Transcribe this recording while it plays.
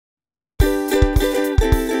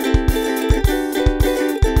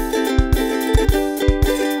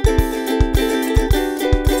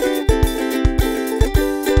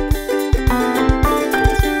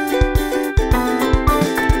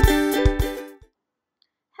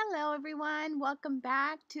everyone, welcome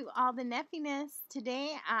back to all the Neffyness.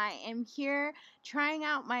 Today I am here trying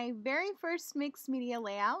out my very first mixed media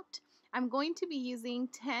layout. I'm going to be using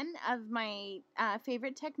 10 of my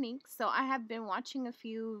favorite techniques. So I have been watching a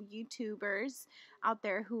few YouTubers out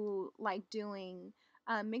there who like doing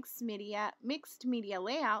mixed media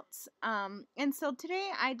layouts. And so today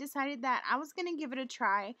I decided that I was going to give it a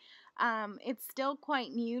try. It's still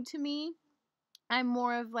quite new to me. I'm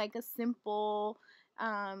more of like a simple,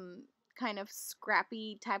 kind of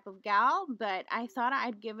scrappy type of gal, but I thought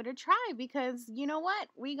I'd give it a try because you know what?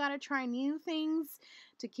 We got to try new things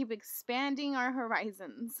to keep expanding our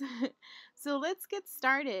horizons. So let's get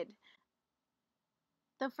started.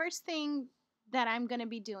 The first thing that I'm going to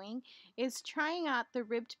be doing is trying out the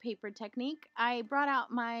ribbed paper technique. I brought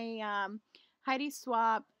out my Heidi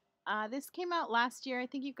Swap. This came out last year. I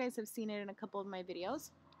think you guys have seen it in a couple of my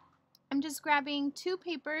videos. I'm just grabbing two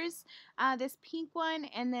papers, this pink one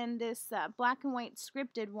and then this black and white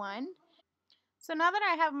scripted one. So now that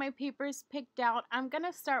I have my papers picked out, I'm going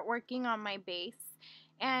to start working on my base.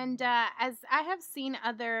 And as I have seen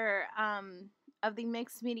other of the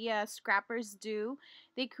mixed media scrappers do,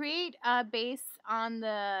 they create a base on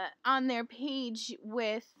their page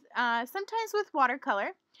with sometimes with watercolor.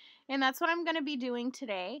 And that's what I'm going to be doing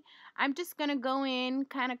today. I'm just going to go in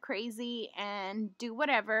kind of crazy and do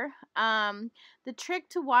whatever. The trick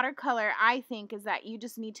to watercolor, I think, is that you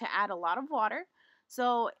just need to add a lot of water.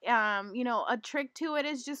 So, a trick to it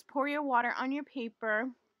is just pour your water on your paper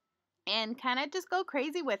and kind of just go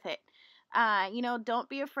crazy with it. Don't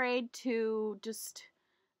be afraid to just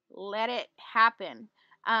let it happen.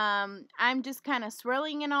 I'm just kind of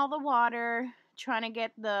swirling in all the water, trying to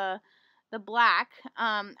get the black.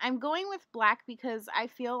 I'm going with black because I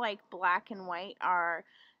feel like black and white are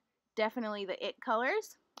definitely the it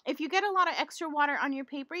colors. If you get a lot of extra water on your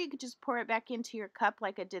paper, you could just pour it back into your cup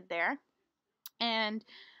like I did there. And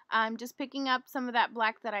I'm just picking up some of that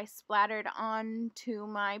black that I splattered onto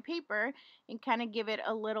my paper and kind of give it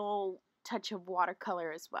a little touch of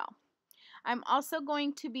watercolor as well. I'm also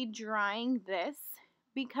going to be drying this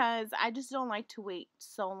because I just don't like to wait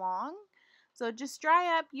so long. So just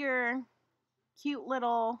dry up your cute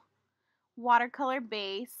little watercolor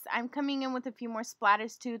base. I'm coming in with a few more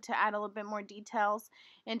splatters too to add a little bit more details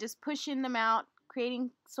and just pushing them out, creating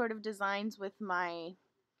sort of designs with my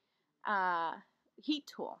heat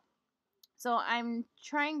tool. So I'm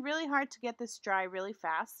trying really hard to get this dry really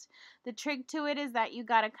fast. The trick to it is that you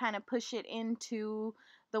got to kind of push it into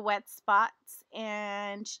the wet spots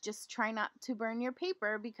and just try not to burn your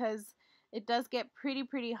paper because it does get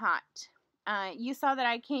pretty hot. You saw that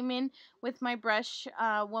I came in with my brush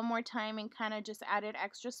one more time and kind of just added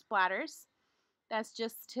extra splatters. That's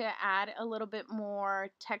just to add a little bit more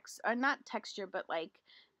not texture, but like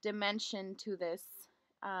dimension to this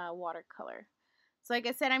watercolor. So like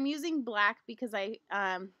I said, I'm using black because I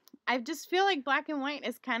just feel like black and white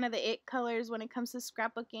is kind of the it colors when it comes to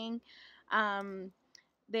scrapbooking. Other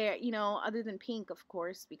than pink, of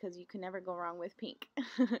course, because you can never go wrong with pink.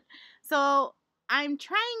 So I'm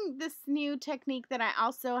trying this new technique that I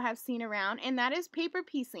also have seen around, and that is paper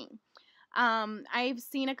piecing. I've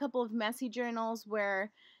seen a couple of messy journals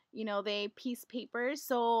where, they piece papers.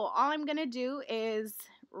 So all I'm going to do is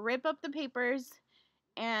rip up the papers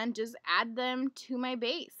and just add them to my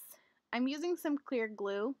base. I'm using some clear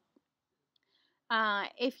glue.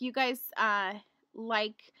 If you guys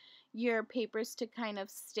like your papers to kind of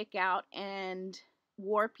stick out and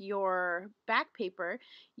warp your back paper,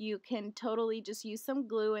 you can totally just use some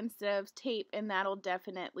glue instead of tape, and that'll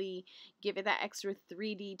definitely give it that extra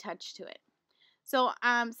 3D touch to it. So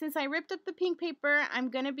since I ripped up the pink paper, I'm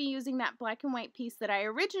going to be using that black and white piece that I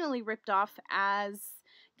originally ripped off as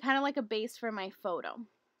kind of like a base for my photo.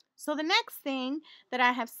 So the next thing that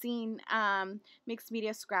I have seen mixed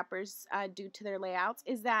media scrappers do to their layouts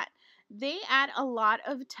is that they add a lot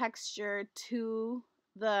of texture to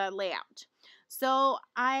the layout. So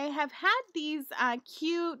I have had these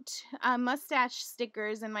cute mustache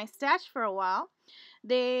stickers in my stash for a while.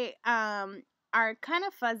 They are kind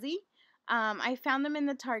of fuzzy. I found them in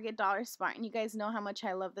the Target dollar spot, and you guys know how much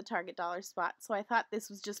I love the Target dollar spot, so I thought this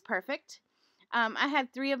was just perfect. I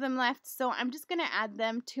had 3 of them left, so I'm just going to add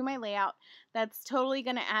them to my layout. That's totally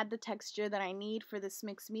going to add the texture that I need for this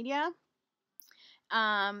mixed media.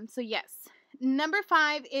 So yes. Number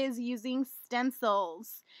 5 is using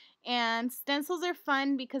stencils. And stencils are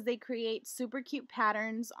fun because they create super cute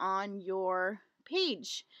patterns on your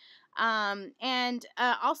page.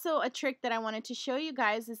 Also a trick that I wanted to show you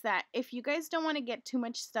guys is that if you guys don't want to get too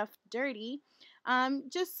much stuff dirty,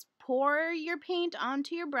 just pour your paint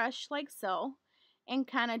onto your brush like so, and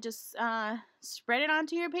kind of just spread it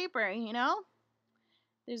onto your paper, you know?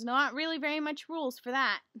 There's not really very much rules for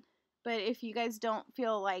that. But if you guys don't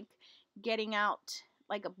feel like getting out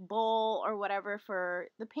like a bowl or whatever for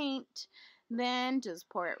the paint, then just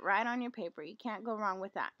pour it right on your paper. You can't go wrong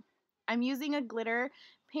with that. I'm using a glitter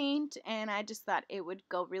paint, and I just thought it would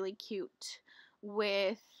go really cute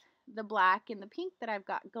with the black and the pink that I've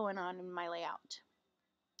got going on in my layout.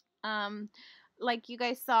 Like you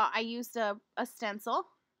guys saw, I used a stencil.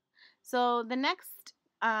 So the next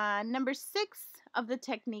number 6 of the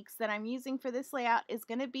techniques that I'm using for this layout is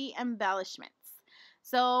going to be embellishments.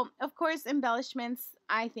 So of course, embellishments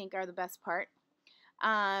I think are the best part.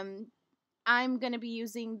 I'm going to be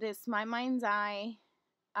using this My Mind's Eye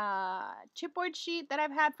chipboard sheet that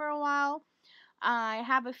I've had for a while. I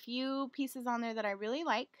have a few pieces on there that I really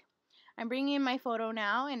like. I'm bringing in my photo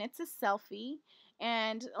now, and it's a selfie.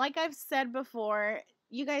 And like I've said before,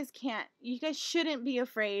 you guys shouldn't be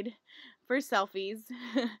afraid for selfies.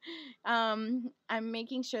 I'm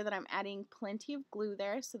making sure that I'm adding plenty of glue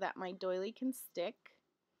there so that my doily can stick.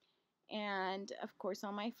 And of course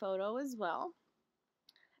on my photo as well.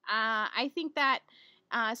 I think that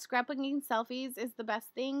scrapbooking selfies is the best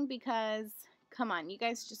thing because, come on, you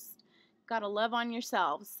guys just gotta love on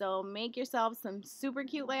yourselves. So make yourselves some super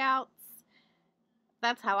cute layouts.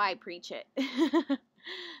 That's how I preach it.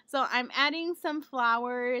 So I'm adding some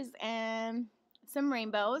flowers and some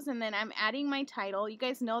rainbows, and then I'm adding my title. You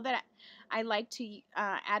guys know that I like to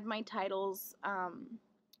add my titles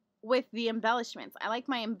with the embellishments. I like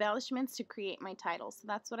my embellishments to create my title, so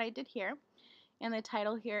that's what I did here. And the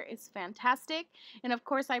title here is fantastic. And of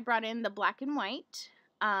course I brought in the black and white,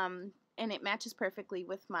 and it matches perfectly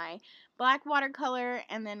with my black watercolor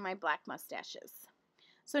and then my black mustaches.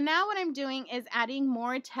 So now what I'm doing is adding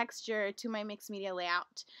more texture to my mixed media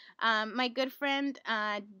layout. My good friend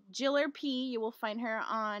Jiller P, you will find her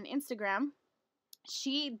on Instagram.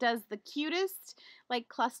 She does the cutest like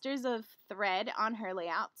clusters of thread on her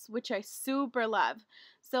layouts, which I super love.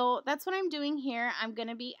 So that's what I'm doing here. I'm going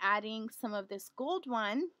to be adding some of this gold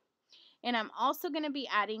one, and I'm also going to be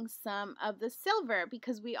adding some of the silver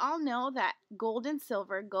because we all know that gold and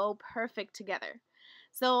silver go perfect together.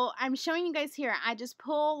 So I'm showing you guys here, I just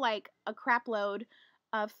pull like a crap load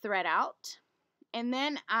of thread out, and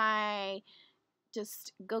then I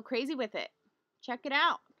just go crazy with it. Check it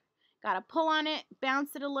out. Got to pull on it,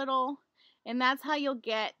 bounce it a little, and that's how you'll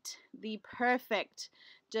get the perfect,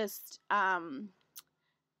 just,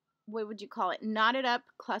 what would you call it, knotted up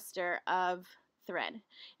cluster of thread.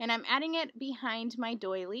 And I'm adding it behind my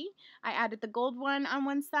doily. I added the gold one on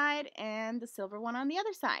one side and the silver one on the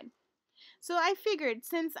other side. So I figured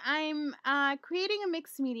since I'm creating a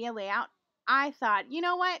mixed media layout, I thought, you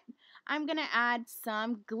know what, I'm going to add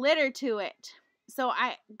some glitter to it. So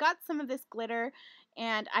I got some of this glitter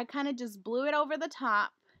and I kind of just blew it over the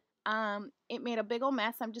top. It made a big old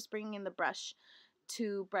mess. I'm just bringing in the brush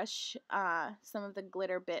to brush some of the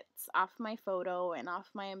glitter bits off my photo and off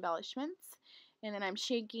my embellishments. And then I'm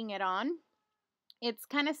shaking it on. It's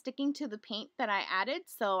kind of sticking to the paint that I added,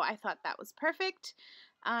 so I thought that was perfect.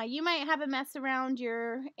 You might have a mess around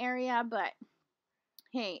your area, but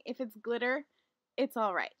hey, if it's glitter, it's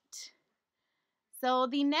all right. So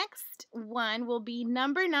the next one will be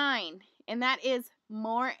number 9, and that is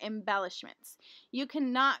more embellishments. You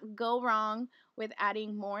cannot go wrong with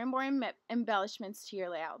adding more and more embellishments to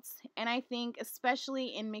your layouts. And I think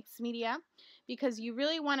especially in mixed media, because you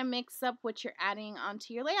really want to mix up what you're adding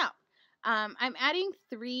onto your layout. I'm adding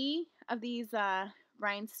 3 of these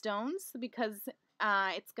rhinestones because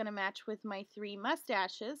it's going to match with my 3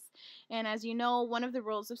 mustaches. And as you know, one of the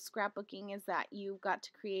rules of scrapbooking is that you've got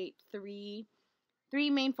to create three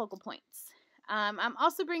main focal points. I'm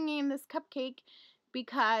also bringing in this cupcake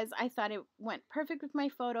because I thought it went perfect with my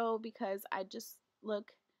photo because I just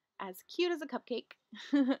look as cute as a cupcake.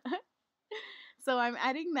 So I'm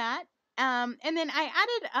adding that. And then I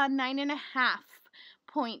added a 9.5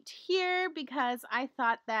 point here because I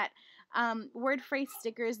thought that word phrase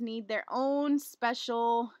stickers need their own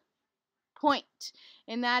special point,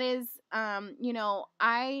 and that is, you know,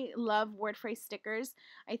 I love word phrase stickers.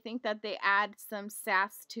 I think that they add some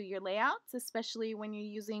sass to your layouts, especially when you're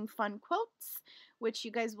using fun quotes, which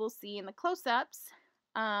you guys will see in the close-ups.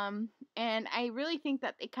 And I really think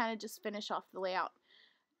that they kind of just finish off the layout.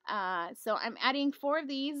 So I'm adding 4 of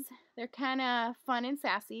these. They're kind of fun and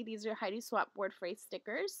sassy. These are Heidi Swap word phrase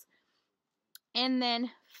stickers. And then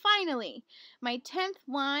finally, my 10th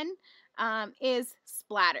one is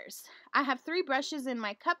splatters. I have 3 brushes in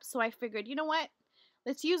my cup, so I figured, you know what?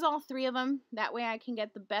 Let's use all 3 of them. That way I can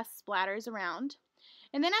get the best splatters around.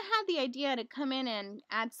 And then I had the idea to come in and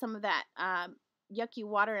add some of that yucky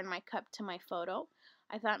water in my cup to my photo.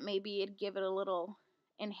 I thought maybe it'd give it a little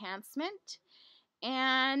enhancement.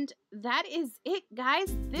 And that is it,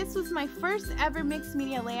 guys. This was my first ever mixed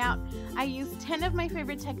media layout. I used 10 of my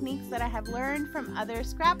favorite techniques that I have learned from other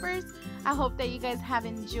scrappers. I hope that you guys have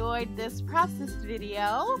enjoyed this process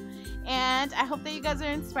video, and I hope that you guys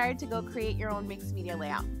are inspired to go create your own mixed media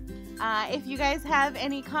layout. If you guys have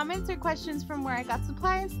any comments or questions from where I got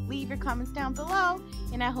supplies, leave your comments down below,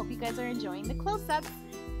 and I hope you guys are enjoying the close-ups.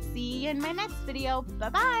 See you in my next video.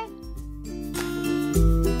 Bye-bye!